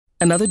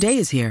Another day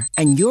is here,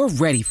 and you're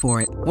ready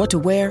for it. What to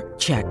wear?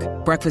 Check.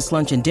 Breakfast,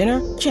 lunch, and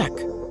dinner? Check.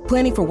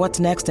 Planning for what's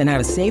next and how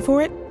to save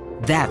for it?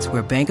 That's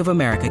where Bank of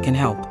America can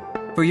help.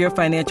 For your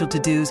financial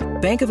to-dos,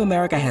 Bank of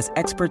America has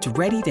experts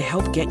ready to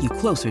help get you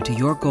closer to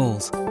your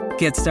goals.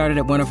 Get started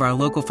at one of our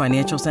local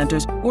financial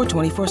centers or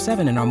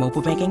 24/7 in our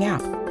mobile banking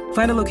app.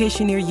 Find a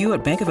location near you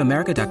at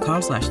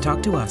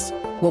bankofamerica.com/talktous.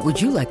 What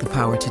would you like the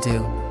power to do?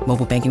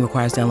 Mobile banking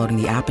requires downloading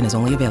the app and is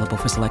only available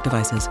for select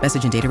devices.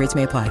 Message and data rates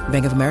may apply.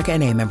 Bank of America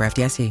N.A., member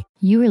FDIC.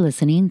 You are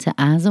listening to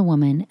As a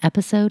Woman,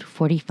 episode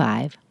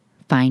 45,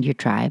 Find Your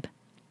Tribe.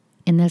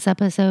 In this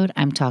episode,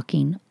 I'm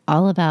talking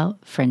all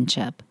about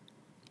friendship,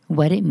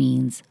 what it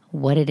means,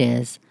 what it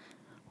is,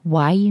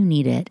 why you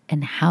need it,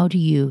 and how do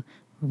you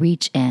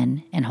reach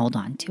in and hold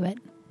on to it.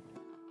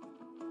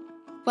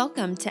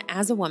 Welcome to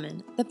As a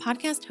Woman, the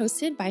podcast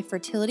hosted by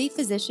fertility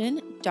physician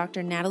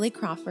Dr. Natalie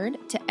Crawford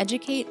to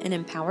educate and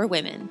empower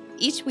women.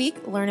 Each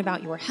week, learn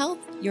about your health,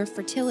 your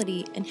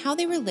fertility, and how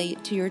they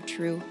relate to your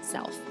true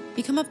self.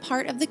 Become a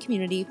part of the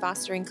community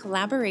fostering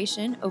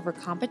collaboration over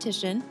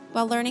competition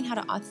while learning how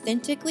to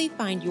authentically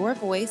find your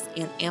voice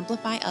and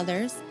amplify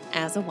others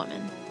as a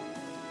woman.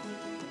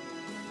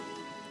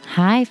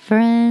 Hi,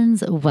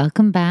 friends.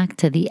 Welcome back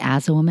to the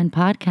As a Woman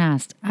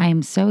podcast. I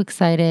am so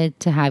excited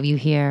to have you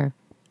here,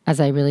 as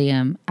I really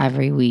am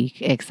every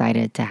week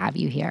excited to have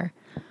you here.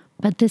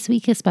 But this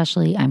week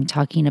especially, I'm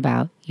talking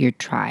about your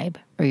tribe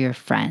or your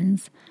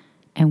friends.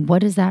 And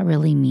what does that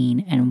really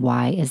mean and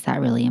why is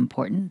that really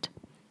important?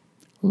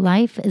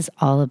 Life is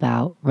all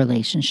about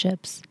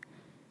relationships.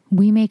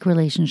 We make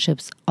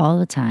relationships all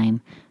the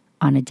time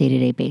on a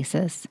day-to-day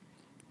basis.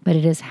 But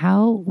it is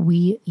how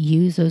we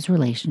use those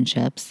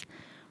relationships,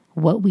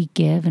 what we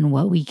give and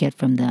what we get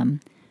from them,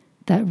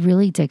 that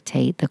really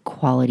dictate the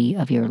quality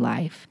of your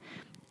life.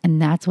 And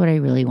that's what I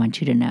really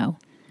want you to know.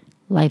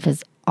 Life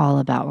is all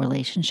about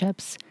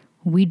relationships.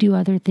 We do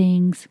other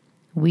things.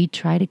 We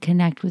try to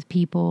connect with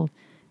people.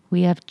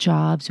 We have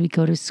jobs. We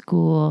go to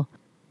school.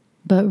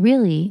 But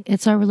really,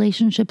 it's our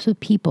relationships with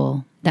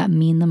people that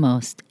mean the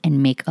most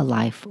and make a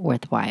life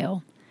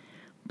worthwhile.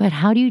 But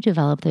how do you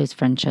develop those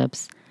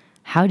friendships?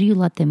 How do you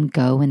let them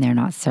go when they're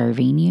not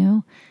serving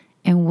you?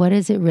 And what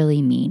does it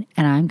really mean?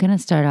 And I'm going to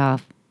start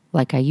off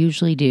like I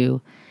usually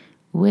do,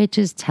 which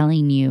is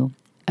telling you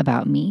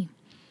about me.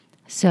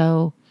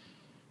 So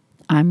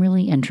I'm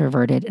really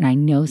introverted, and I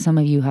know some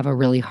of you have a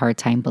really hard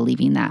time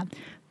believing that.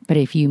 But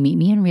if you meet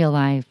me in real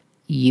life,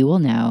 you will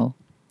know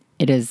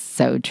it is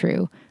so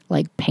true,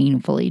 like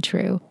painfully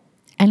true.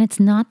 And it's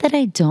not that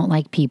I don't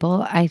like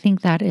people. I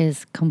think that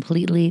is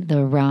completely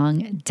the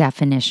wrong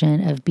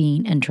definition of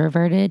being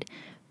introverted.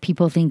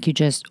 People think you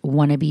just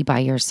want to be by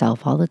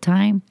yourself all the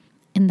time.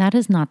 And that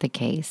is not the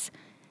case.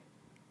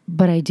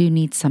 But I do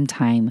need some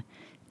time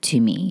to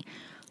me.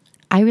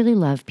 I really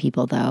love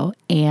people though,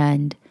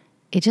 and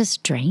it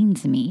just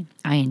drains me.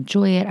 I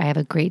enjoy it. I have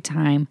a great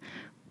time,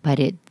 but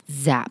it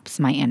zaps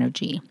my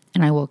energy.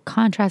 And I will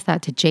contrast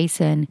that to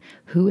Jason,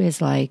 who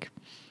is like,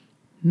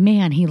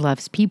 man, he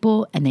loves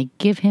people and they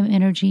give him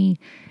energy,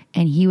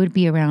 and he would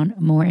be around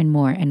more and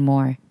more and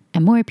more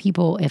and more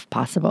people if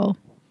possible.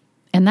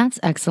 And that's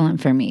excellent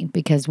for me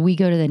because we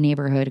go to the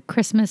neighborhood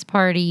Christmas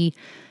party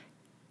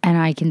and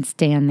I can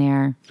stand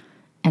there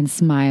and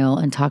smile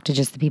and talk to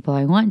just the people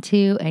I want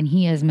to. And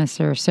he is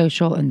Mr.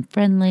 Social and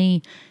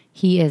Friendly.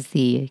 He is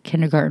the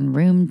kindergarten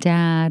room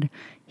dad.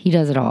 He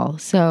does it all.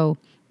 So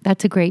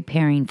that's a great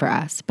pairing for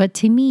us. But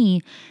to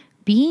me,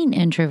 being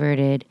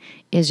introverted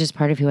is just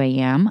part of who I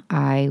am.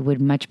 I would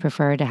much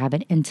prefer to have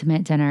an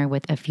intimate dinner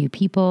with a few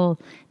people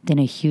than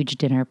a huge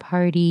dinner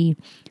party.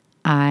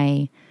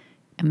 I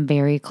am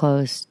very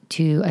close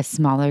to a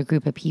smaller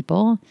group of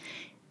people,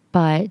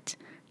 but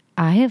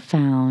I have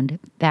found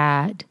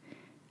that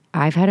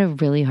I've had a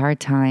really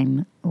hard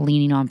time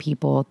leaning on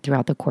people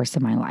throughout the course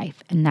of my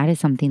life. And that is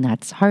something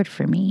that's hard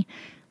for me.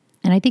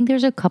 And I think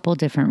there's a couple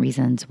different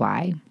reasons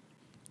why.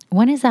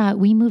 One is that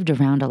we moved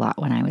around a lot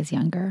when I was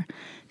younger.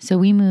 So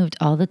we moved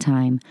all the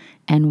time.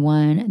 And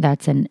one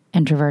that's an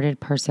introverted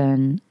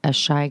person, I'm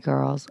shy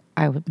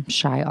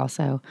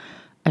also,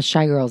 a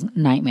shy girl's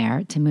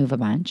nightmare to move a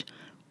bunch.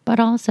 But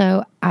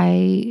also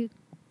I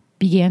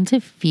began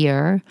to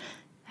fear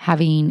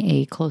having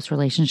a close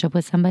relationship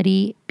with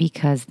somebody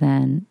because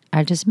then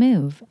I just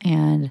move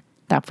and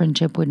that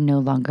friendship would no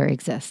longer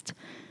exist.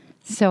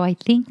 So I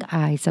think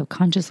I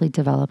subconsciously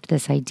developed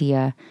this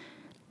idea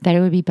that it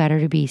would be better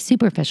to be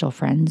superficial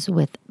friends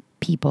with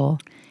people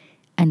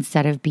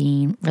instead of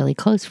being really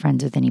close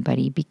friends with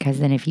anybody, because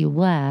then if you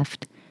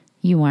left,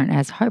 you weren't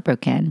as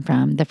heartbroken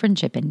from the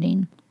friendship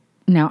ending.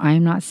 Now,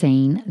 I'm not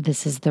saying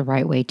this is the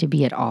right way to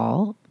be at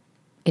all.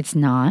 It's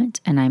not,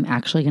 and I'm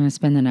actually going to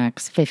spend the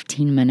next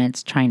 15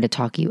 minutes trying to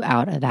talk you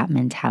out of that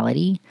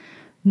mentality.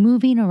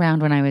 Moving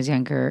around when I was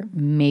younger,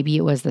 maybe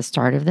it was the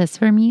start of this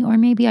for me, or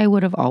maybe I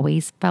would have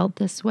always felt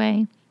this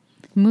way.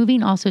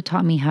 Moving also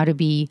taught me how to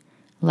be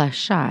less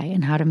shy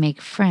and how to make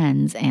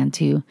friends and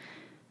to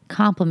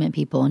compliment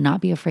people and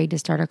not be afraid to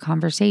start a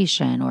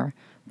conversation or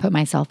put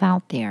myself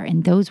out there.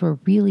 And those were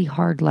really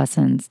hard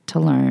lessons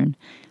to learn.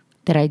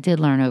 that I did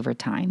learn over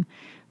time.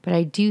 But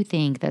I do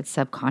think that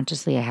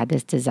subconsciously I had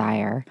this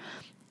desire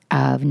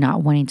of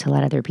not wanting to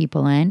let other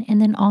people in.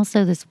 And then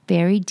also this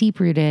very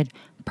deep-rooted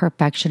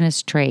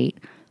perfectionist trait.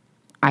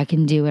 I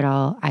can do it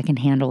all. I can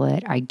handle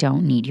it. I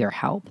don't need your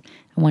help.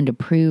 I wanted to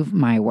prove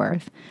my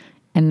worth.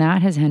 And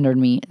that has hindered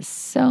me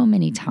so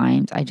many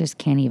times. I just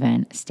can't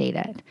even state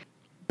it.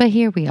 But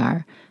here we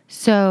are.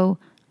 So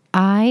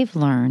I've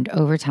learned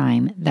over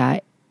time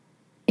that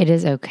it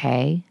is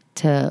okay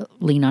to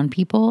lean on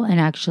people, and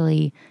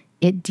actually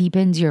it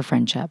deepens your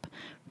friendship.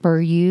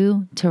 For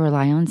you to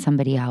rely on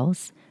somebody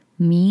else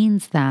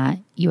means that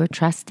you're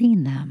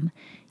trusting them.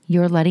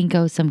 You're letting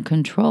go some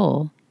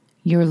control.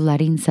 You're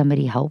letting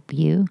somebody help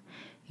you.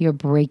 You're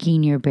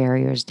breaking your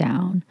barriers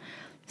down.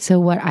 So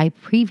what I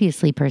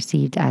previously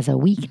perceived as a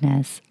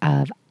weakness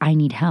of I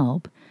need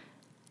help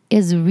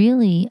is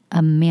really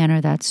a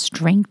manner that's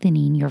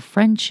strengthening your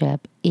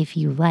friendship if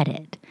you let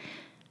it.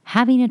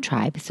 Having a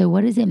tribe. So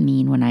what does it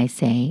mean when I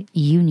say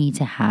you need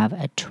to have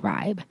a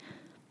tribe?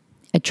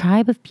 A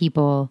tribe of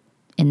people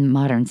in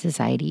modern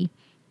society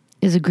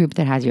is a group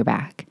that has your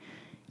back.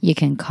 You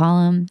can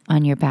call them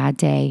on your bad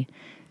day,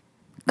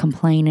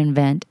 complain and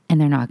vent, and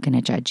they're not going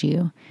to judge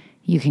you.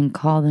 You can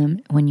call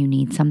them when you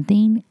need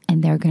something,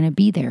 and they're going to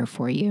be there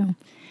for you.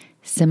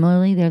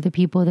 Similarly, they're the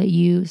people that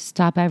you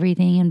stop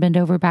everything and bend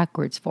over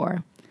backwards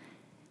for.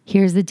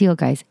 Here's the deal,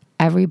 guys.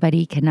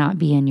 Everybody cannot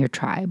be in your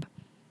tribe.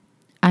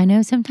 I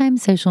know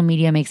sometimes social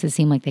media makes it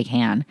seem like they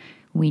can.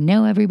 We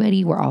know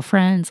everybody. We're all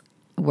friends.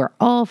 We're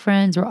all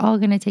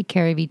going to take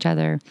care of each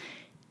other.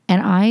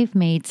 And I've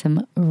made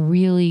some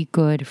really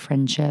good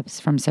friendships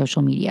from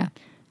social media.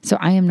 So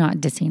I am not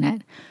dissing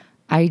it.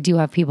 I do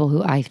have people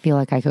who I feel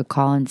like I could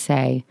call and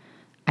say,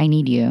 I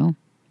need you.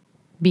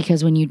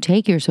 Because when you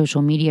take your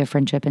social media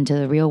friendship into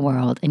the real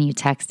world and you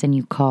text and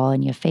you call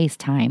and you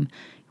FaceTime,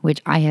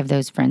 which I have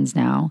those friends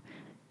now,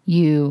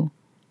 you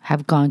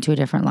have gone to a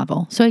different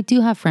level. So I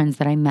do have friends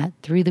that I met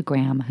through the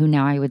gram who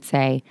now I would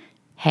say,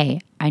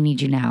 hey, I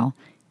need you now.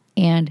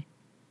 And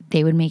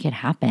they would make it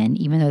happen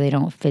even though they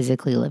don't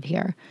physically live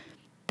here.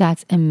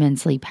 That's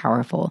immensely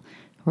powerful.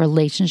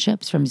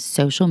 Relationships from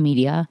social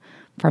media,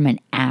 from an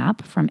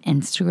app, from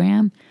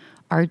Instagram,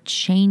 are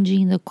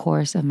changing the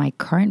course of my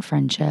current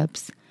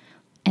friendships,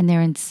 and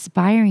they're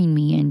inspiring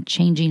me and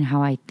changing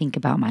how I think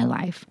about my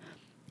life.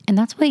 And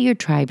that's what your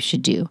tribe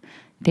should do.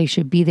 They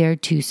should be there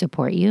to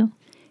support you,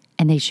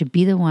 and they should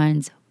be the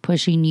ones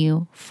pushing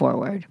you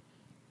forward.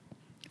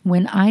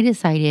 When I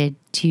decided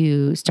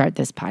to start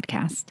this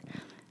podcast,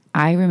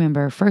 I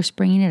remember first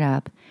bringing it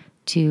up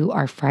to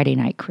our Friday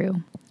night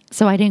crew.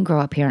 So I didn't grow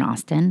up here in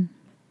Austin,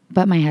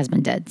 but my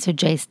husband did. So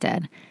Jace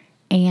did.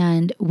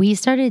 And we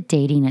started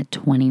dating at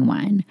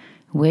 21,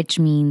 which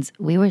means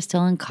we were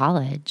still in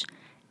college.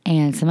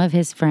 And some of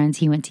his friends,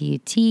 he went to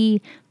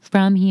UT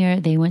from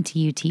here. They went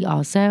to UT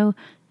also.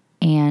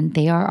 And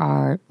they are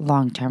our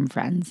long-term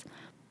friends.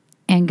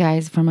 And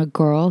guys, from a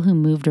girl who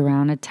moved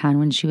around a ton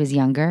when she was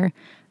younger,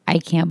 I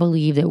can't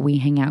believe that we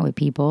hang out with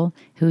people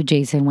who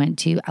Jason went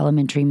to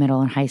elementary,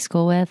 middle, and high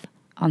school with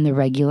on the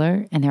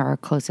regular, and they're our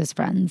closest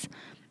friends.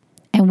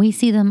 And we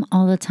see them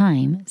all the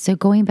time. So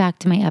going back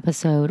to my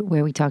episode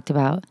where we talked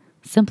about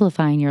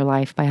simplifying your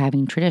life by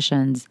having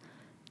traditions,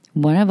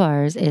 one of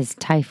ours is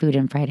Thai food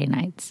and Friday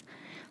nights.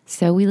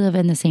 So we live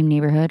in the same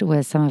neighborhood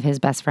with some of his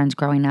best friends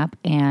growing up,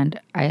 and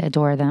I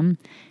adore them.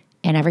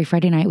 And every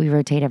Friday night we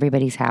rotate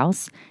everybody's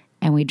house,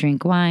 and we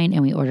drink wine,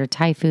 and we order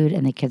Thai food,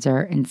 and the kids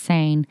are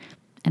insane.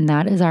 And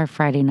that is our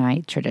Friday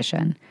night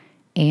tradition.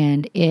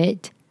 And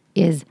it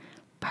is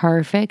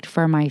perfect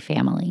for my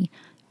family.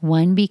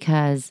 One,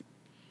 because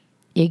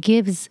it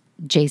gives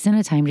Jason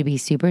a time to be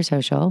super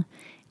social,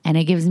 and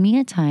it gives me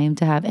a time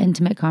to have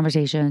intimate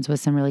conversations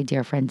with some really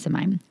dear friends of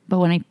mine. But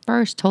when I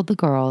first told the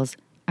girls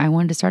I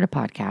wanted to start a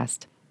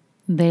podcast,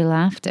 they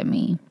laughed at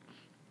me.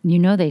 You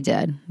know they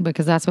did,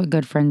 because that's what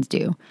good friends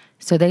do.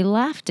 So they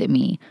laughed at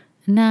me.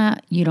 Nah,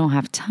 you don't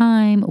have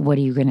time. What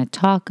are you going to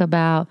talk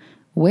about?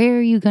 Where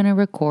are you going to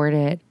record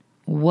it?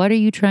 What are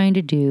you trying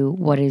to do?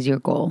 What is your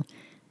goal?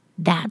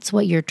 That's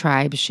what your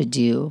tribe should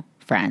do,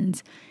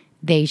 friends.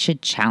 They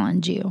should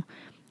challenge you.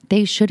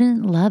 They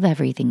shouldn't love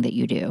everything that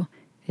you do.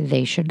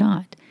 They should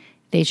not.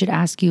 They should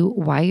ask you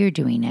why you're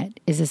doing it.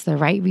 Is this the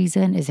right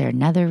reason? Is there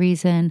another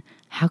reason?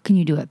 How can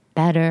you do it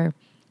better?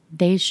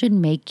 They should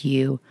make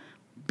you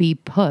be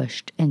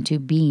pushed into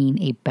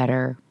being a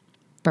better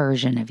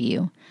version of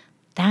you.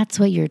 That's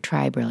what your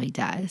tribe really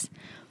does.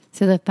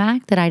 So the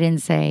fact that I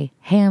didn't say,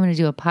 hey, I'm going to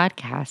do a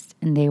podcast,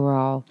 and they were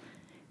all,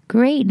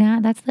 great,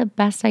 Nat, that's the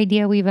best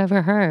idea we've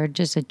ever heard,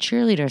 just a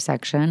cheerleader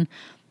section.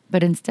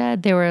 But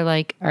instead they were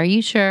like, are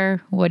you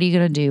sure? What are you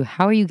going to do?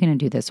 How are you going to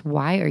do this?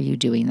 Why are you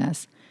doing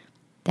this?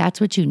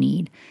 That's what you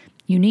need.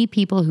 You need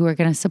people who are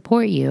going to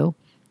support you.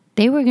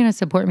 They were going to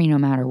support me no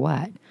matter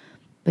what.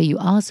 But you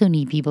also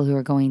need people who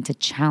are going to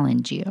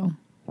challenge you.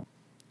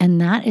 And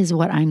that is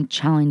what I'm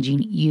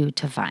challenging you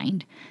to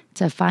find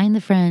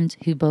the friends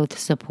who both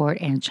support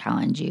and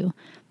challenge you,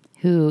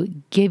 who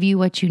give you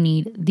what you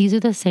need. These are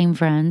the same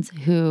friends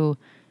who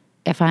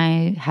if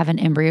I have an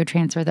embryo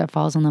transfer that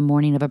falls on the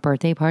morning of a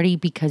birthday party,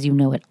 because you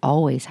know it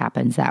always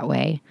happens that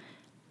way,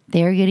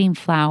 they're getting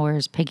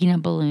flowers, picking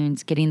up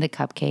balloons, getting the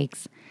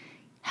cupcakes,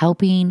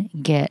 helping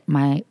get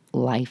my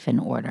life in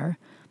order.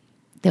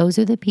 Those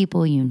are the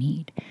people you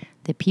need,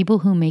 the people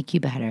who make you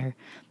better,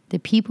 the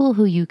people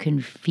who you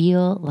can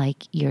feel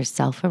like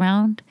yourself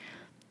around.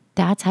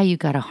 That's how you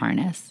got to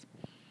harness.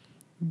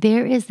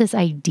 There is this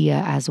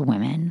idea as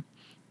women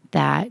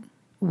that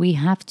we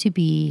have to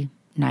be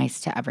nice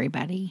to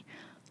everybody,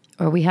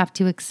 or we have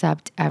to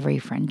accept every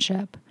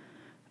friendship,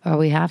 or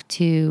we have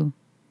to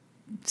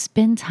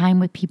spend time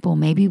with people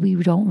maybe we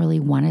don't really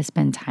want to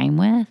spend time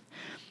with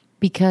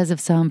because of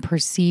some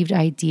perceived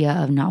idea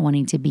of not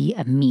wanting to be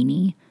a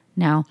meanie.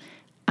 Now,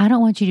 I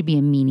don't want you to be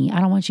a meanie. I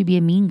don't want you to be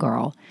a mean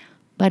girl.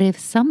 But if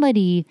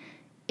somebody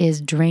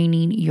is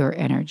draining your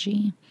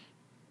energy,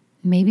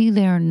 maybe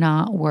they're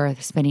not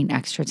worth spending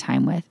extra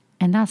time with.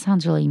 And that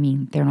sounds really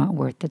mean. They're not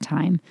worth the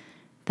time.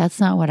 That's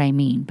not what I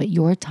mean. But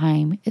your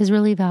time is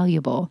really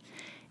valuable.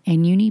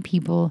 And you need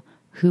people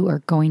who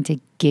are going to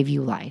give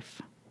you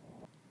life.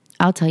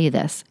 I'll tell you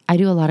this. I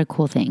do a lot of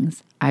cool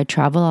things. I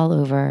travel all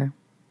over.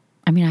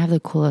 I have the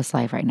coolest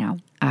life right now.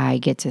 I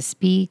get to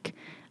speak.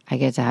 I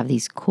get to have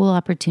these cool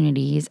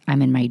opportunities.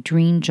 I'm in my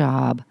dream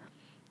job.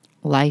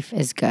 Life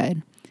is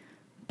good.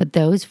 But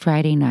those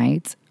Friday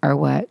nights are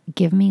what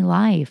give me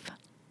life.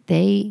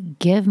 They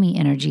give me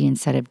energy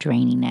instead of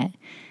draining it.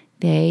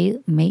 They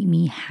make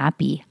me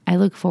happy. I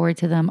look forward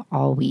to them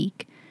all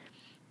week.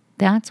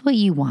 That's what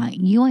you want.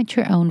 You want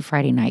your own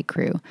Friday night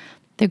crew.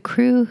 The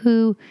crew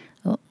who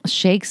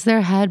shakes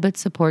their head but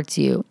supports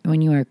you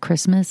when you are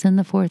Christmas and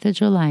the 4th of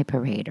July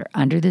parade or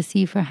under the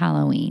sea for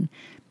Halloween.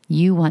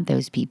 You want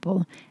those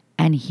people.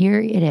 And here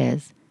it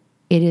is.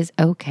 It is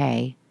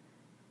okay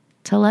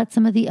to let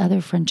some of the other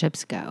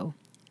friendships go,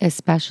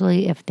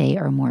 especially if they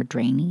are more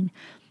draining,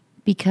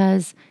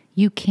 because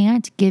you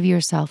can't give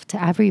yourself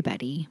to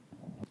everybody.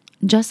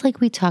 Just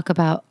like we talk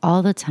about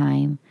all the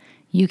time,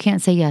 you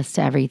can't say yes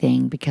to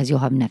everything because you'll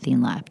have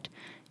nothing left.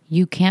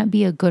 You can't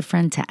be a good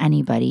friend to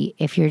anybody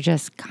if you're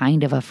just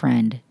kind of a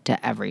friend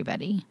to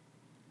everybody.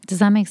 Does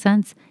that make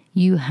sense?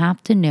 You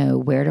have to know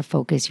where to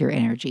focus your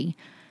energy.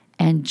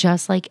 And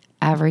just like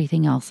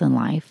everything else in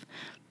life,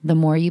 the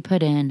more you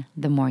put in,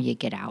 the more you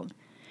get out.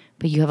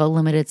 But you have a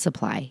limited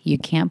supply. You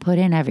can't put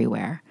in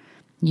everywhere.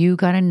 You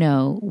got to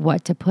know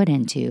what to put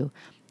into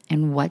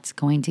and what's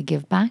going to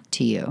give back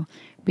to you.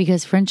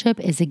 Because friendship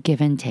is a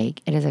give and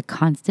take. It is a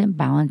constant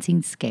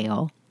balancing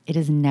scale. It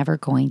is never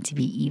going to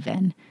be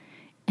even.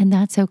 And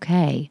that's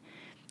okay.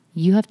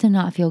 You have to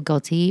not feel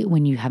guilty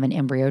when you have an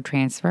embryo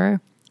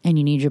transfer and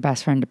you need your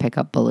best friend to pick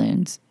up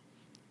balloons.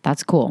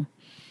 That's cool.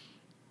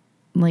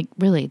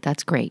 Really,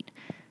 that's great.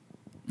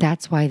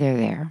 That's why they're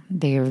there.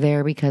 They are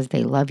there because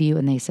they love you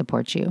and they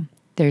support you.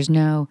 There's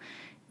no,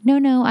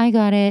 I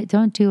got it.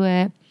 Don't do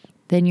it.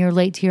 Then you're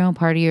late to your own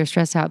party. You're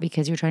stressed out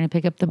because you're trying to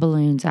pick up the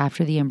balloons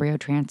after the embryo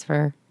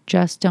transfer.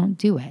 Just don't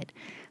do it.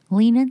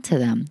 Lean into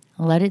them.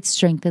 Let it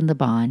strengthen the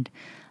bond.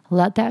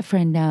 Let that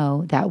friend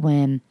know that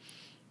when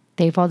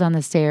they fall down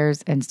the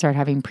stairs and start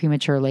having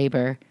premature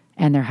labor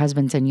and their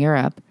husband's in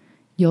Europe,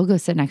 you'll go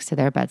sit next to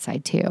their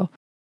bedside too.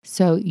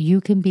 So you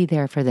can be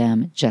there for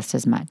them just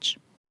as much.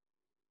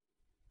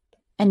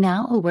 And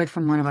now a word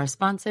from one of our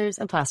sponsors,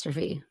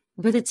 Apostrophe.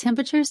 With the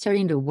temperature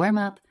starting to warm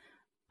up,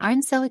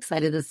 I'm so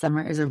excited the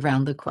summer is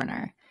around the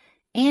corner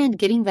and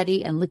getting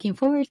ready and looking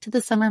forward to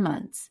the summer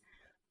months.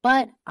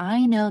 But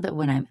I know that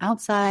when I'm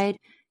outside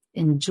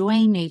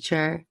enjoying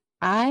nature,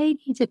 I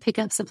need to pick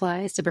up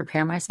supplies to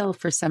prepare myself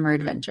for summer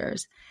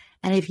adventures.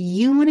 And if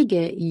you want to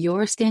get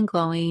your skin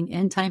glowing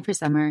in time for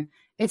summer,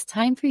 it's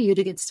time for you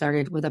to get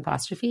started with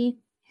Apostrophe,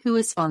 who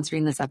is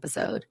sponsoring this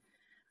episode.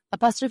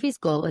 Apostrophe's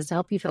goal is to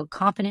help you feel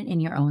confident in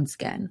your own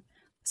skin.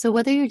 So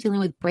whether you're dealing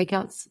with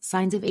breakouts,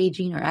 signs of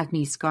aging, or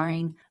acne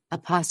scarring,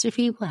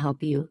 Apostrophe will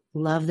help you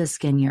love the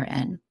skin you're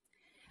in.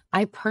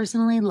 I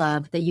personally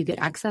love that you get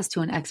access to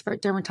an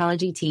expert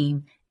dermatology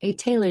team, a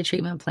tailored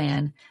treatment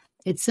plan.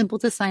 It's simple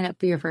to sign up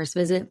for your first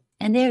visit,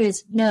 and there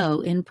is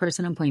no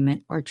in-person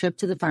appointment or trip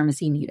to the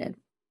pharmacy needed.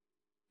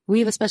 We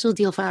have a special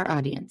deal for our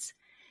audience.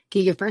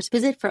 Get your first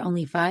visit for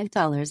only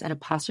 $5 at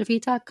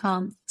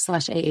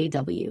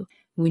apostrophe.com/AAW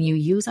when you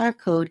use our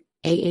code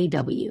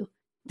AAW.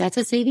 That's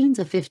a savings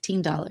of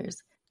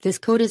 $15. This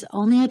code is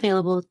only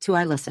available to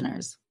our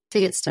listeners. To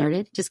get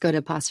started, just go to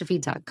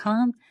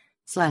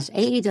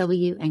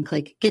apostrophe.com/AAW and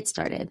click Get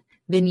Started.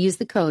 Then use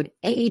the code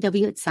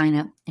AAW at sign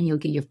up and you'll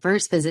get your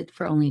first visit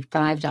for only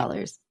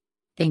 $5.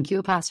 Thank you,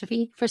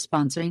 Apostrophe, for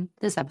sponsoring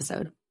this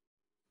episode.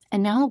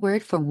 And now a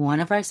word from one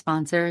of our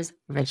sponsors,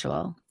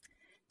 Ritual.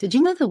 Did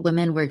you know that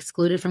women were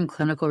excluded from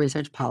clinical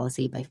research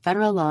policy by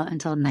federal law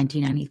until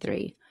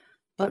 1993?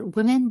 But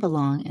women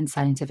belong in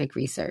scientific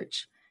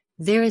research.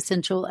 They're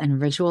essential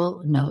and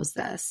Ritual knows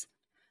this.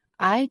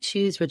 I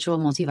choose Ritual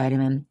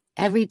multivitamin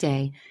every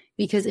day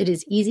because it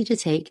is easy to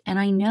take and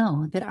I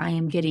know that I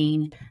am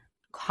getting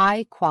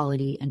high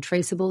quality and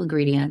traceable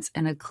ingredients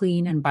in a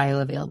clean and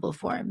bioavailable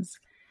forms.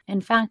 In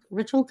fact,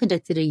 Ritual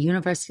conducted a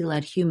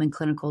university-led human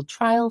clinical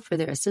trial for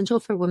their Essential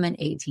for Women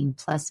 18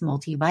 Plus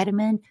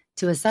multivitamin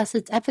to assess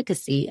its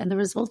efficacy, and the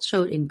results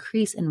showed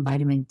increase in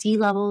vitamin D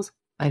levels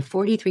by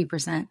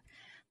 43%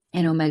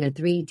 and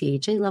omega-3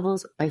 DHA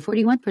levels by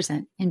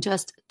 41% in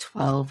just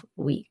 12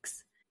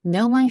 weeks.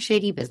 No my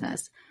shady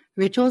business.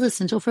 Ritual's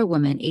Essential for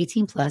Women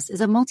 18 Plus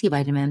is a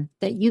multivitamin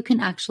that you can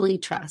actually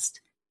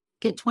trust.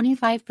 Get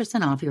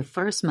 25% off your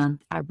first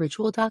month at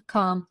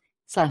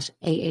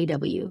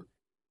ritual.com/AAW.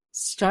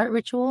 Start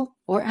Ritual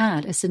or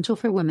add Essential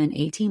for Women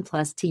 18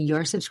 Plus to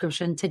your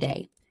subscription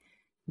today.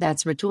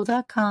 That's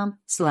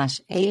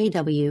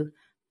ritual.com/AAW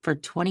for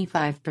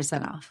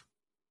 25% off.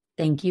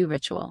 Thank you,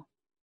 Ritual.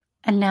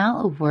 And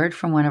now a word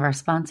from one of our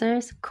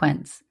sponsors,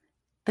 Quince.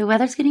 The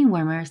weather's getting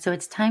warmer, so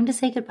it's time to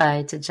say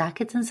goodbye to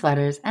jackets and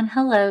sweaters and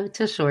hello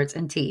to shorts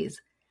and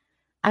tees.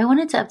 I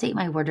wanted to update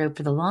my wardrobe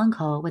for the long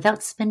haul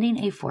without spending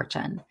a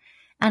fortune,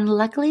 and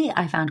luckily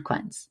I found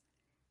Quince.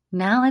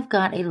 Now I've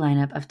got a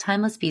lineup of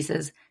timeless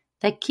pieces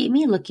that keep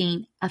me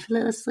looking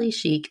effortlessly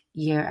chic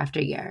year after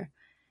year.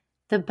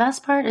 The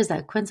best part is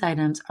that Quince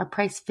items are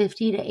priced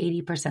 50 to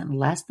 80%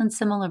 less than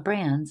similar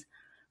brands,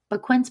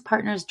 but Quince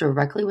partners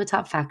directly with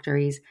top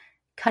factories,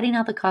 cutting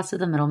out the cost of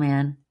the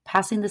middleman,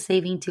 passing the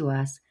saving to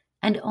us,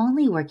 and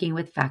only working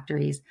with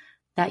factories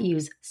that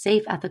use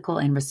safe, ethical,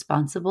 and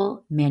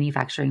responsible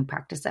manufacturing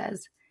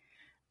practices.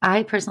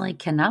 I personally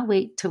cannot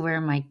wait to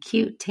wear my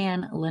cute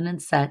tan linen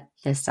set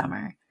this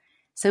summer.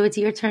 So it's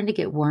your turn to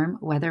get warm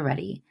weather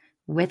ready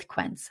with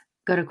Quince.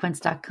 Go to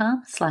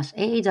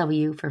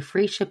quince.com/AAW for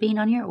free shipping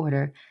on your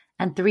order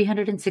and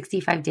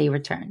 365-day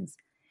returns.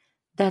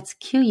 That's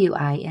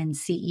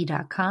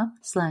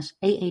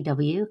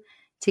QUINCE.com/AAW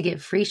to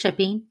get free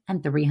shipping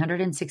and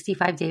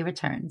 365-day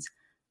returns.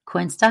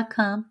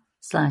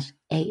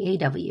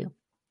 Quince.com/AAW.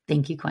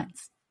 Thank you,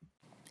 Quince.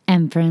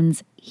 And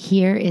friends,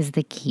 here is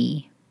the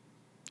key.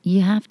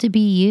 You have to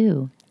be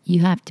you. You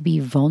have to be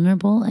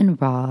vulnerable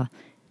and raw.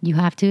 You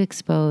have to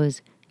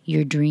expose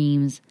your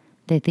dreams,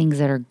 the things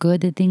that are good,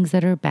 the things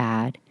that are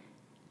bad,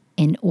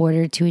 in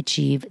order to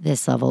achieve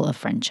this level of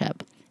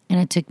friendship.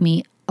 And it took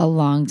me a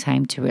long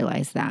time to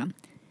realize that.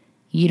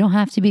 You don't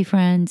have to be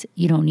friends.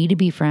 You don't need to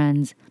be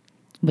friends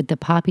with the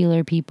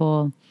popular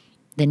people,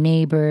 the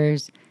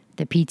neighbors,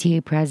 the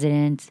PTA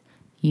presidents.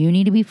 You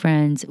need to be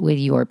friends with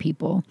your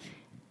people.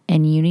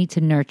 And you need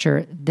to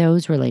nurture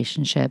those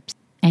relationships.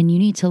 And you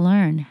need to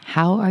learn,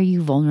 how are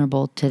you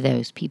vulnerable to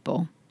those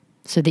people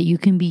so that you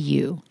can be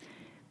you?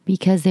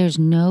 Because there's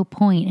no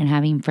point in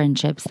having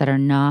friendships that are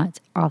not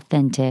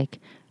authentic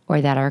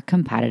or that are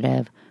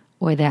competitive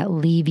or that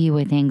leave you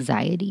with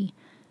anxiety.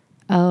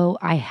 Oh,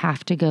 I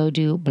have to go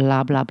do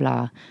blah, blah,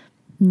 blah.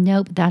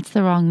 Nope, that's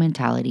the wrong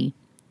mentality.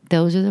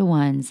 Those are the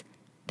ones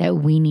that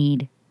we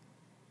need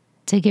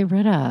to get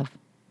rid of.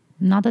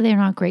 Not that they're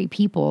not great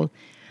people,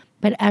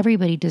 but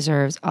everybody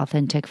deserves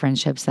authentic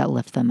friendships that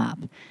lift them up.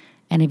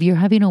 And if you're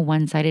having a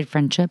one-sided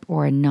friendship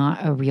or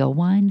not a real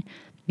one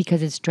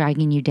because it's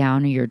dragging you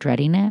down or you're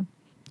dreading it,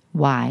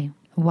 why?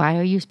 Why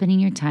are you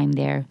spending your time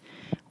there?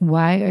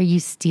 Why are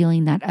you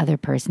stealing that other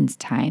person's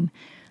time?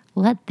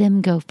 Let them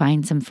go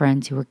find some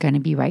friends who are going to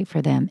be right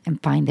for them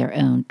and find their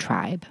own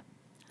tribe.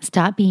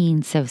 Stop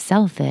being so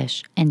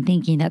selfish and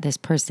thinking that this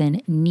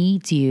person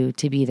needs you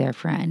to be their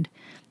friend.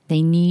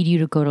 They need you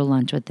to go to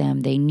lunch with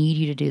them. They need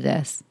you to do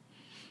this.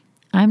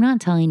 I'm not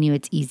telling you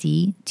it's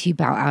easy to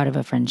bow out of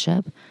a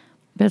friendship,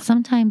 but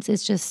sometimes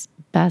it's just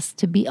best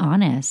to be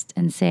honest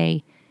and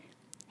say,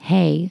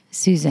 hey,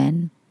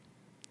 Susan,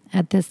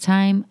 at this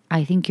time,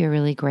 I think you're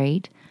really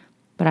great,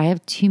 but I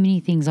have too many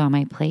things on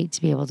my plate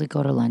to be able to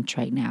go to lunch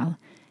right now.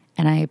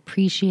 And I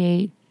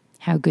appreciate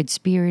how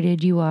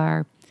good-spirited you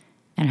are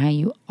and how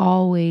you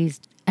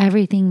always,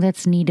 everything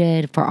that's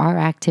needed for our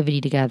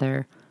activity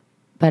together.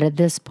 But at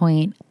this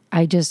point,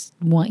 I just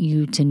want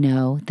you to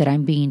know that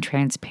I'm being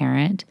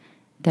transparent,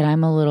 that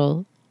I'm a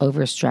little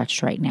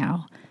overstretched right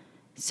now.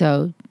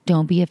 So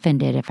don't be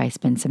offended if I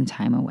spend some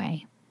time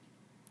away.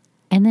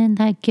 And then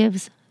that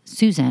gives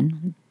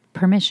Susan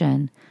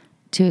permission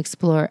to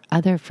explore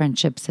other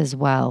friendships as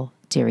well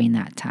during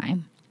that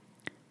time.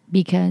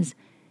 Because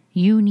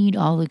you need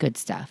all the good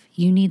stuff.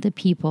 You need the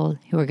people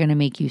who are going to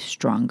make you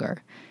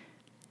stronger.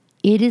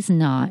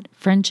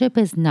 Friendship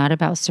is not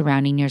about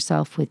surrounding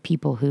yourself with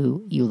people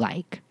who you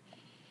like.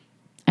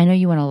 I know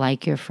you want to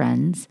like your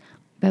friends,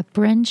 but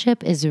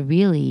friendship is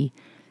really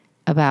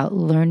about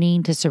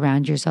learning to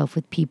surround yourself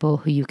with people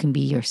who you can be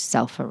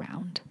yourself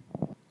around.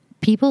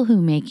 People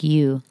who make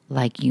you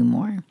like you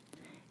more.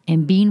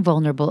 And being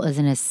vulnerable is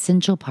an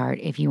essential part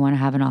if you want to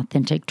have an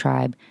authentic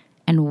tribe.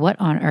 And what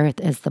on earth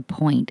is the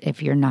point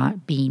if you're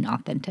not being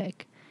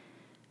authentic?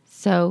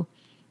 So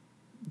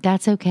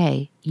that's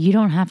okay. You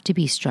don't have to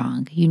be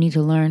strong. You need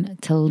to learn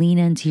to lean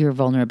into your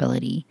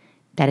vulnerability,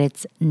 that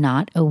it's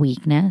not a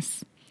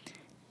weakness.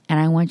 And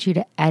I want you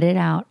to edit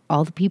out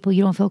all the people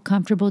you don't feel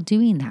comfortable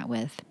doing that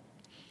with.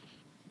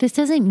 This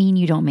doesn't mean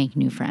you don't make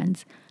new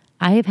friends.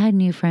 I have had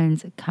new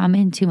friends come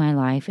into my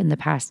life in the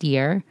past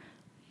year,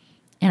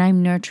 and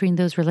I'm nurturing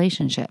those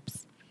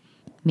relationships.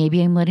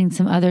 Maybe I'm letting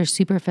some other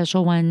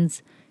superficial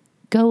ones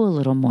go a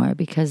little more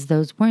because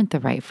those weren't the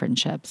right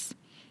friendships.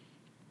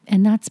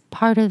 And that's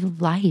part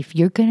of life.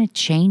 You're going to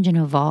change and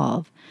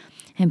evolve.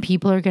 And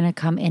people are going to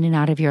come in and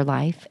out of your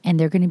life, and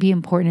they're going to be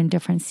important in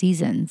different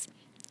seasons.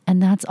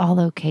 And that's all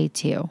okay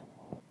too.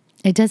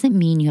 It doesn't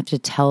mean you have to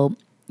tell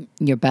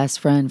your best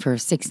friend for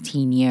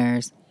 16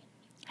 years,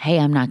 hey,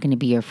 I'm not going to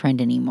be your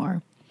friend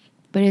anymore.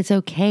 But it's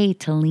okay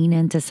to lean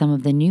into some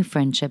of the new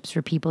friendships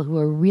for people who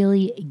are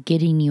really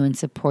getting you and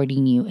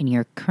supporting you in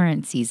your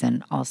current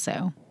season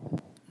also.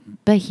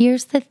 But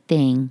here's the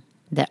thing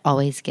that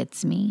always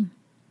gets me.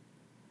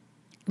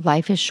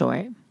 Life is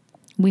short.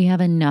 We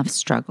have enough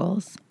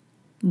struggles.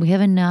 We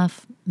have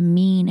enough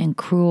mean and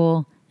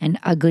cruel and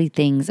ugly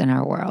things in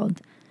our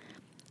world.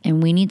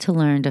 And we need to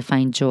learn to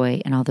find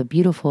joy in all the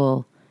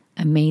beautiful,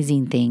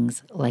 amazing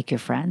things like your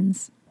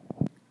friends.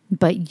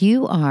 But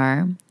you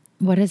are,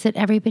 what is it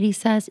everybody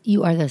says?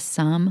 You are the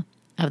sum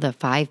of the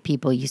 5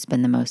 people you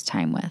spend the most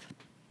time with.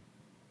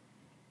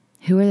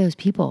 Who are those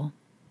people?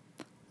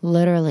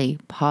 Literally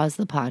pause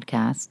the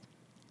podcast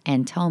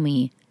and tell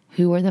me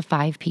who are the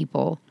 5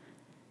 people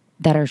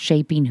that are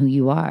shaping who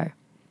you are.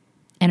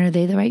 And are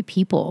they the right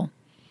people?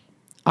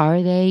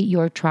 Are they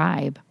your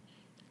tribe?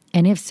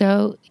 And if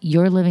so,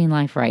 you're living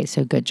life right,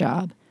 so good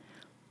job.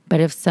 But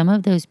if some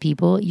of those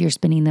people you're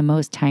spending the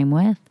most time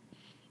with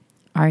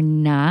are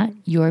not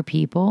your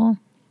people,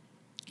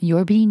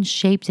 you're being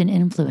shaped and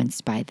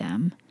influenced by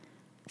them.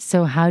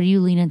 So how do you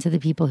lean into the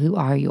people who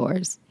are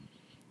yours?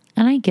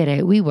 And I get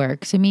it, we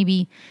work. So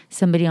maybe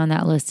somebody on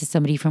that list is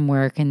somebody from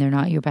work and they're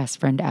not your best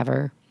friend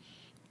ever.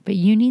 But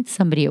you need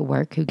somebody at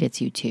work who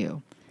gets you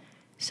too.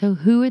 So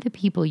who are the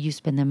people you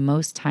spend the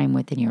most time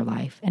with in your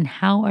life, and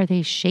how are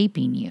they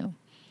shaping you?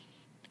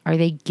 Are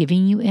they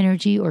giving you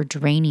energy or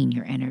draining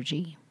your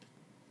energy?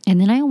 And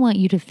then I want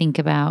you to think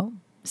about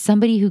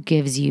somebody who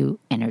gives you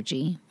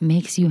energy,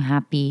 makes you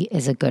happy,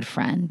 is a good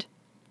friend.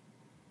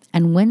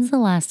 And when's the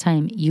last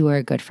time you were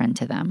a good friend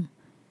to them?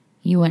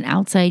 You went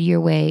outside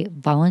your way,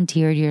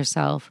 volunteered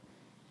yourself,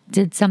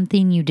 did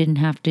something you didn't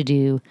have to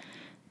do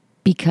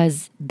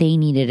because they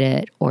needed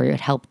it or it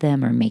helped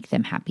them or make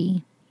them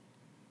happy.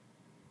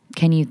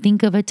 Can you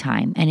think of a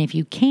time? And if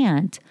you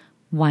can't,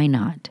 why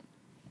not?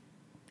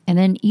 And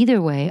then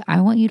either way,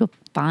 I want you to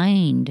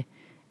find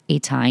a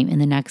time in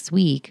the next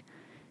week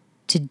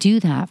to do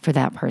that for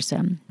that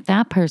person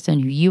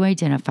who you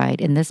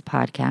identified in this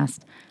podcast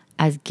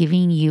as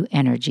giving you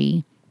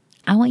energy.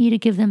 I want you to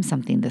give them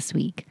something this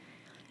week.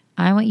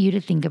 I want you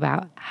to think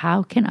about,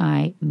 how can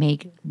I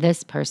make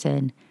this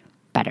person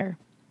better?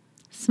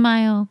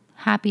 Smile,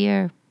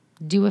 happier,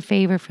 do a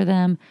favor for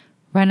them,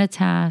 run a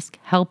task,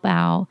 help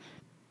out,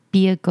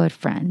 be a good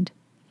friend.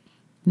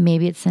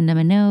 Maybe it's send them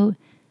a note.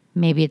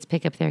 Maybe it's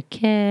pick up their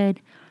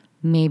kid.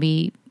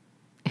 Maybe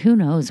who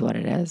knows what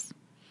it is.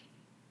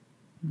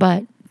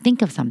 But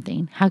think of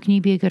something. How can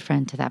you be a good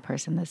friend to that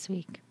person this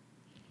week?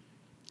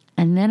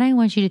 And then I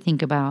want you to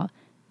think about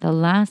the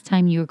last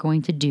time you were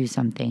going to do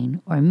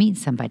something or meet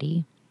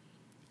somebody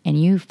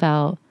and you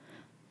felt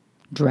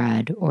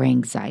dread or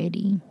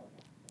anxiety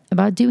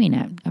about doing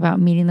it,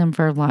 about meeting them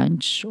for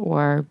lunch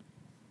or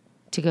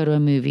to go to a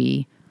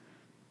movie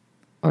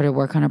or to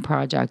work on a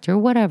project or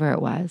whatever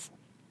it was.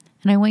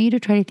 And I want you to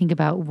try to think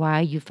about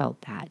why you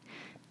felt that.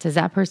 Does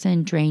that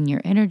person drain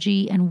your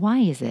energy, and why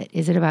is it?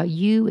 Is it about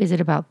you? Is it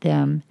about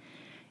them?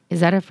 Is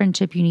that a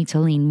friendship you need to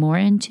lean more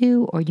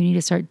into, or you need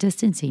to start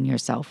distancing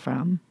yourself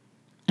from?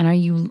 And are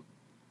you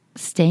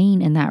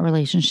staying in that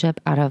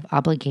relationship out of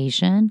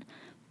obligation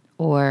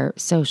or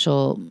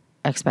social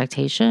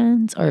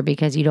expectations, or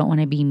because you don't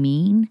want to be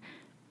mean?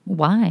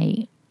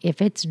 Why?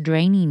 If it's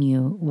draining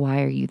you,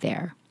 why are you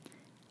there?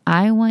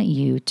 I want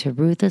you to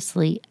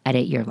ruthlessly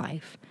edit your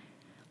life.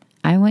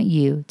 I want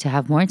you to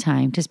have more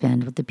time to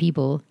spend with the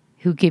people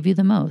who give you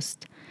the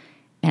most.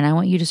 And I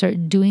want you to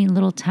start doing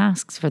little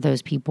tasks for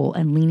those people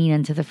and leaning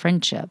into the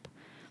friendship.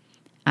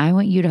 I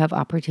want you to have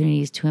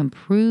opportunities to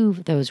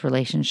improve those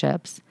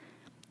relationships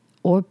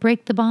or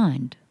break the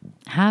bond.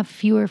 Have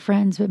fewer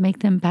friends, but make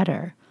them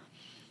better.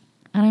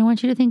 And I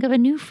want you to think of a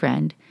new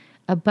friend,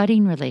 a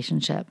budding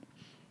relationship.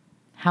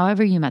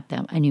 However you met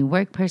them, a new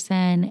work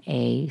person,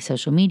 a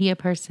social media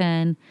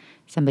person,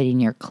 somebody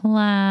in your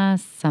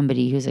class,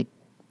 somebody who's a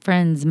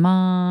friend's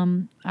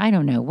mom, I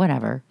don't know,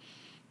 whatever.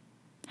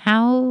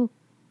 How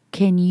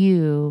can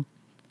you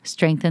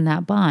strengthen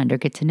that bond or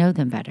get to know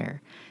them better?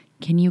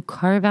 Can you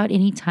carve out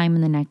any time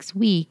in the next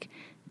week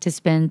to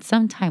spend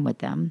some time with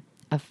them?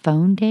 A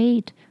phone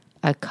date,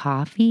 a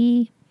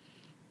coffee?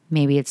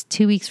 Maybe it's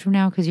 2 weeks from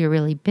now because you're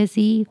really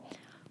busy.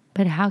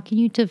 But how can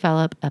you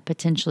develop a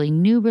potentially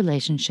new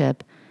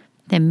relationship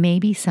that may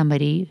be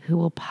somebody who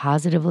will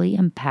positively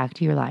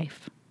impact your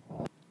life?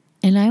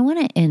 And I want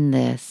to end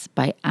this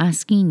by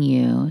asking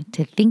you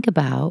to think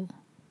about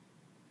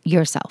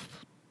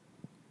yourself.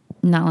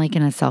 Not like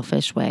in a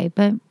selfish way,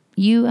 but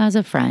you as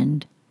a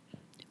friend.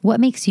 What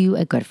makes you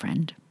a good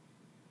friend?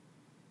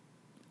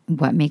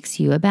 What makes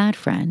you a bad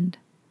friend?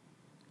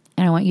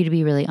 And I want you to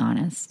be really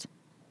honest.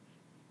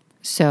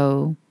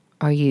 So,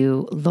 are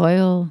you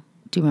loyal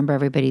Do you remember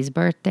everybody's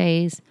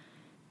birthdays?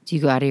 Do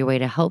you go out of your way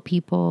to help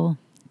people?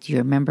 Do you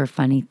remember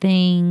funny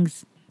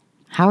things?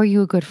 How are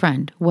you a good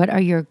friend? What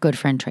are your good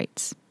friend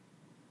traits?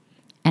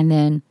 And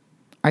then,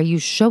 are you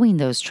showing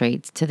those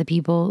traits to the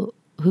people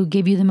who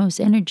give you the most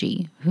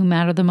energy, who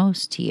matter the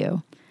most to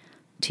you,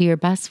 to your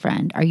best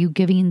friend? Are you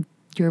giving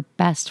your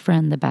best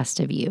friend the best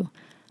of you?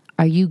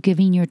 Are you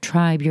giving your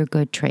tribe your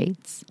good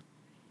traits?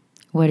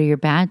 What are your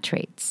bad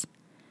traits?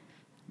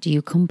 Do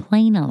you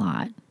complain a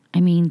lot? I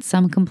mean,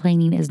 some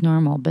complaining is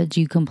normal, but do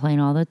you complain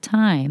all the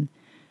time?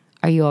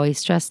 Are you always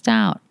stressed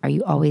out? Are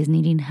you always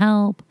needing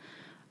help?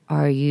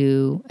 Are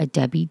you a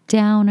Debbie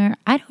Downer?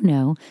 I don't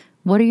know.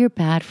 What are your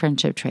bad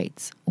friendship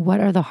traits? What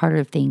are the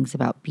harder things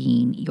about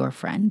being your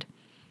friend?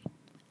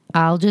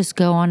 I'll just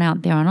go on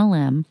out there on a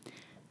limb.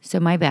 So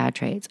my bad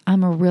traits,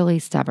 I'm really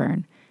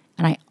stubborn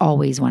and I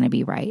always want to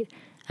be right.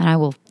 And I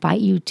will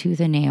fight you tooth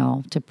and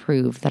nail to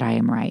prove that I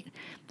am right.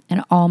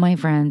 And all my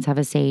friends have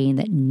a saying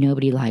that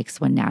nobody likes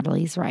when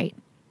Natalie's right.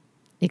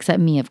 Except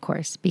me, of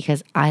course,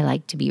 because I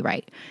like to be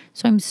right.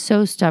 So I'm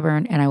so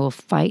stubborn and I will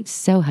fight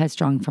so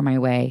headstrong for my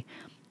way.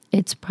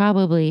 It's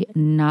probably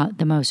not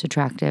the most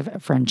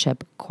attractive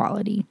friendship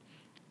quality,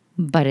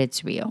 but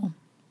it's real.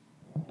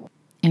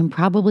 And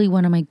probably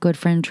one of my good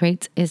friend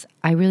traits is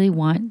I really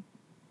want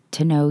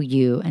to know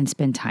you and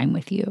spend time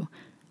with you.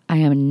 I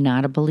am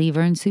not a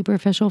believer in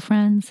superficial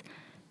friends.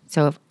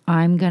 So if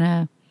I'm going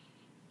to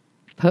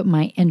put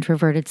my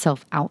introverted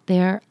self out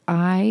there,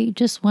 I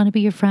just want to be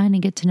your friend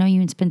and get to know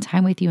you and spend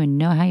time with you and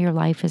know how your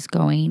life is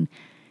going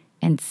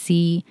and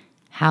see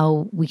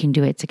how we can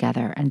do it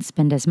together and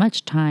spend as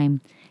much time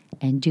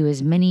and do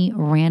as many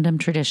random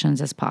traditions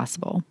as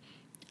possible.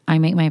 I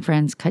make my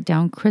friends cut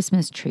down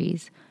Christmas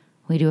trees.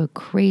 We do a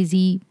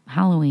crazy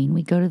Halloween.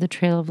 We go to the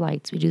Trail of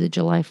Lights. We do the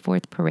July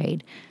 4th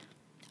parade.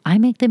 I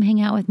make them hang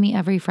out with me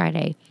every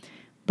Friday.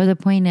 But the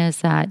point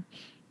is that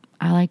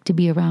I like to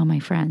be around my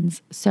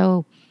friends.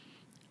 So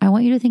I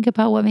want you to think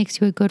about what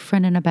makes you a good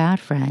friend and a bad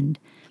friend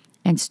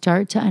and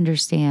start to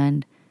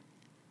understand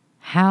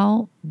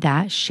how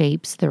that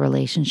shapes the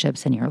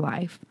relationships in your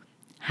life.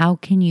 How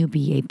can you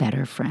be a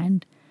better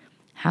friend?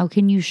 How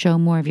can you show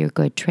more of your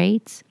good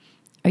traits?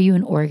 Are you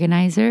an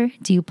organizer?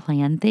 Do you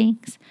plan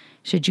things?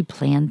 Should you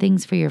plan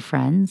things for your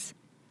friends?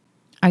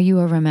 Are you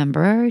a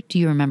rememberer? Do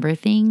you remember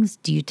things?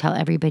 Do you tell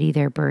everybody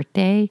their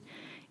birthday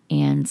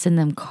and send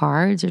them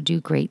cards or do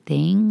great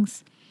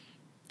things?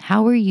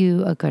 How are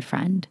you a good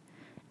friend?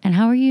 And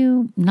how are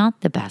you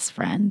not the best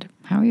friend?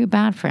 How are you a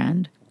bad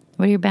friend?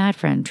 What are your bad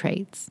friend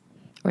traits?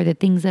 Or the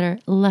things that are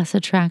less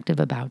attractive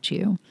about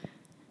you?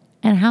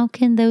 And how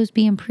can those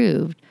be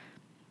improved?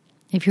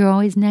 If you're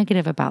always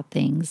negative about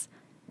things,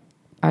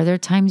 are there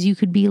times you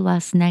could be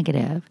less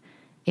negative?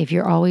 If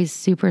you're always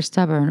super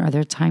stubborn, are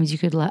there times you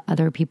could let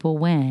other people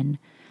win?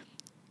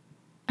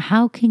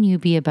 How can you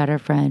be a better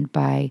friend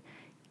by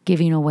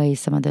giving away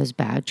some of those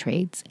bad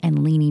traits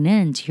and leaning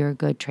into your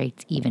good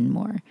traits even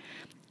more?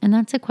 And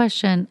that's a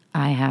question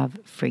I have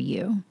for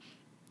you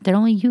that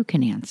only you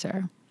can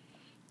answer.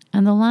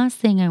 And the last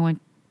thing I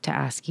want to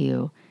ask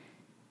you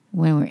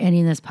when we're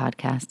ending this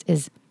podcast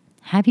is,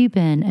 have you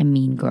been a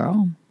mean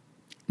girl?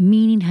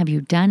 Meaning, have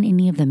you done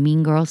any of the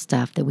mean girl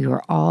stuff that we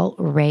were all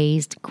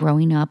raised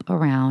growing up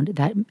around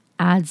that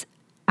adds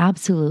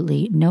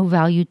absolutely no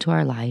value to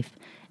our life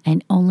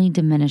and only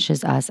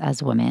diminishes us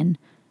as women?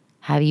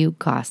 Have you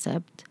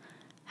gossiped?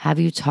 Have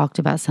you talked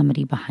about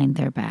somebody behind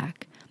their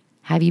back?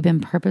 Have you been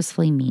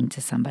purposefully mean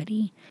to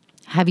somebody?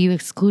 Have you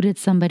excluded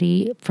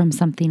somebody from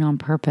something on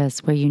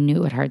purpose where you knew it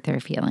would hurt their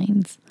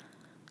feelings?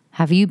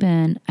 Have you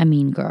been a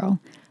mean girl?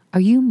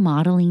 Are you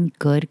modeling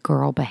good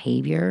girl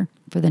behavior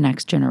for the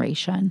next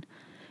generation?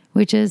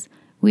 Which is,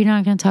 we're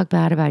not going to talk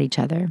bad about each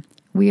other.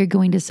 We are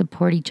going to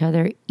support each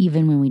other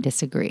even when we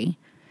disagree.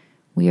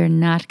 We are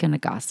not going to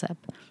gossip.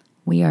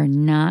 We are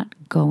not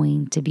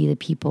going to be the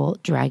people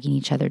dragging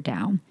each other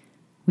down.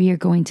 We are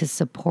going to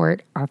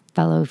support our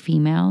fellow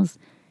females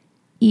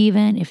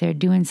even if they're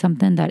doing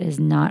something that is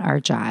not our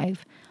jive.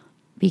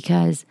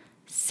 Because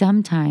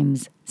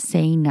sometimes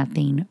saying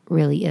nothing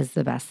really is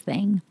the best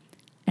thing.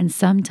 And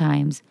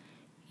sometimes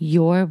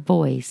your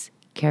voice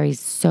carries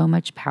so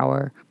much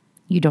power,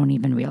 you don't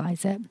even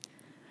realize it.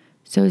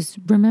 So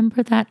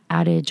remember that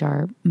adage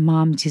our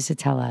moms used to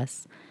tell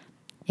us,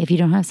 if you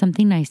don't have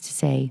something nice to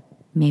say,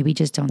 maybe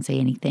just don't say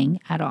anything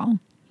at all.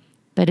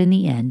 But in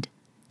the end,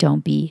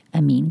 don't be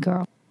a mean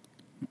girl.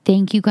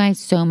 Thank you guys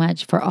so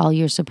much for all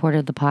your support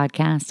of the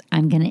podcast.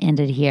 I'm going to end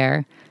it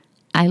here.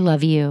 I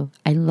love you.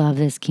 I love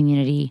this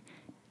community.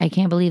 I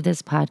can't believe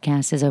this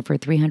podcast has over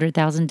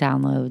 300,000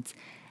 downloads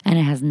and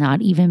it has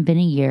not even been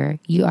a year.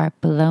 You are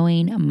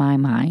blowing my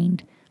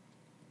mind.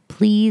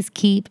 Please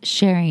keep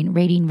sharing,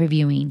 rating,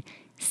 reviewing,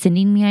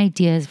 sending me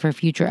ideas for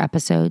future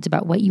episodes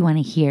about what you want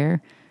to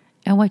hear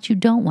and what you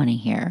don't want to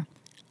hear.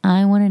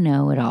 I want to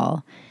know it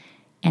all.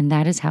 And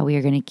that is how we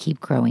are going to keep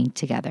growing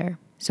together.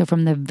 So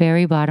from the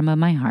very bottom of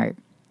my heart,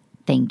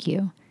 thank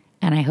you.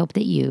 And I hope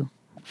that you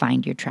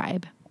find your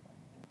tribe.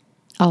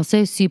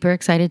 Also, super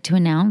excited to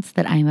announce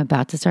that I am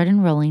about to start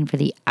enrolling for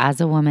the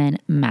As a Woman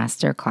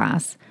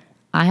Masterclass.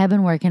 I have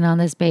been working on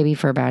this baby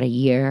for about a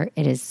year.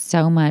 It is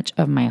so much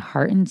of my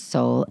heart and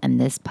soul in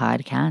this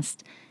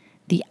podcast.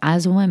 The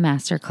As a Woman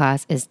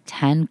Masterclass is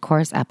 10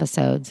 course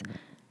episodes.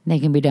 They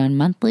can be done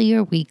monthly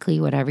or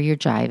weekly, whatever your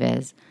drive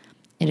is.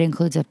 It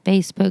includes a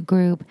Facebook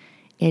group.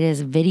 It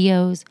is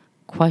videos,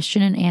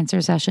 question and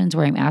answer sessions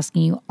where I'm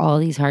asking you all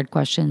these hard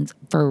questions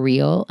for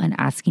real and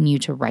asking you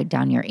to write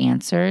down your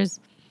answers,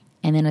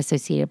 and then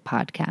associated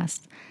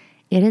podcasts.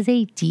 It is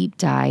a deep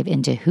dive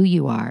into who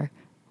you are,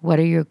 what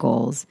are your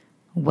goals,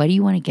 what do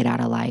you want to get out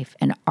of life,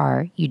 and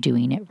are you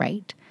doing it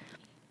right?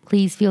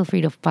 Please feel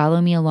free to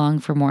follow me along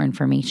for more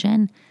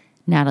information.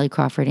 Natalie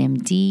Crawford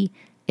MD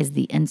is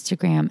the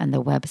Instagram and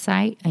the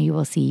website, and you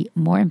will see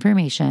more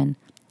information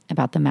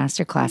about the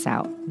masterclass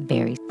out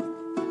very soon.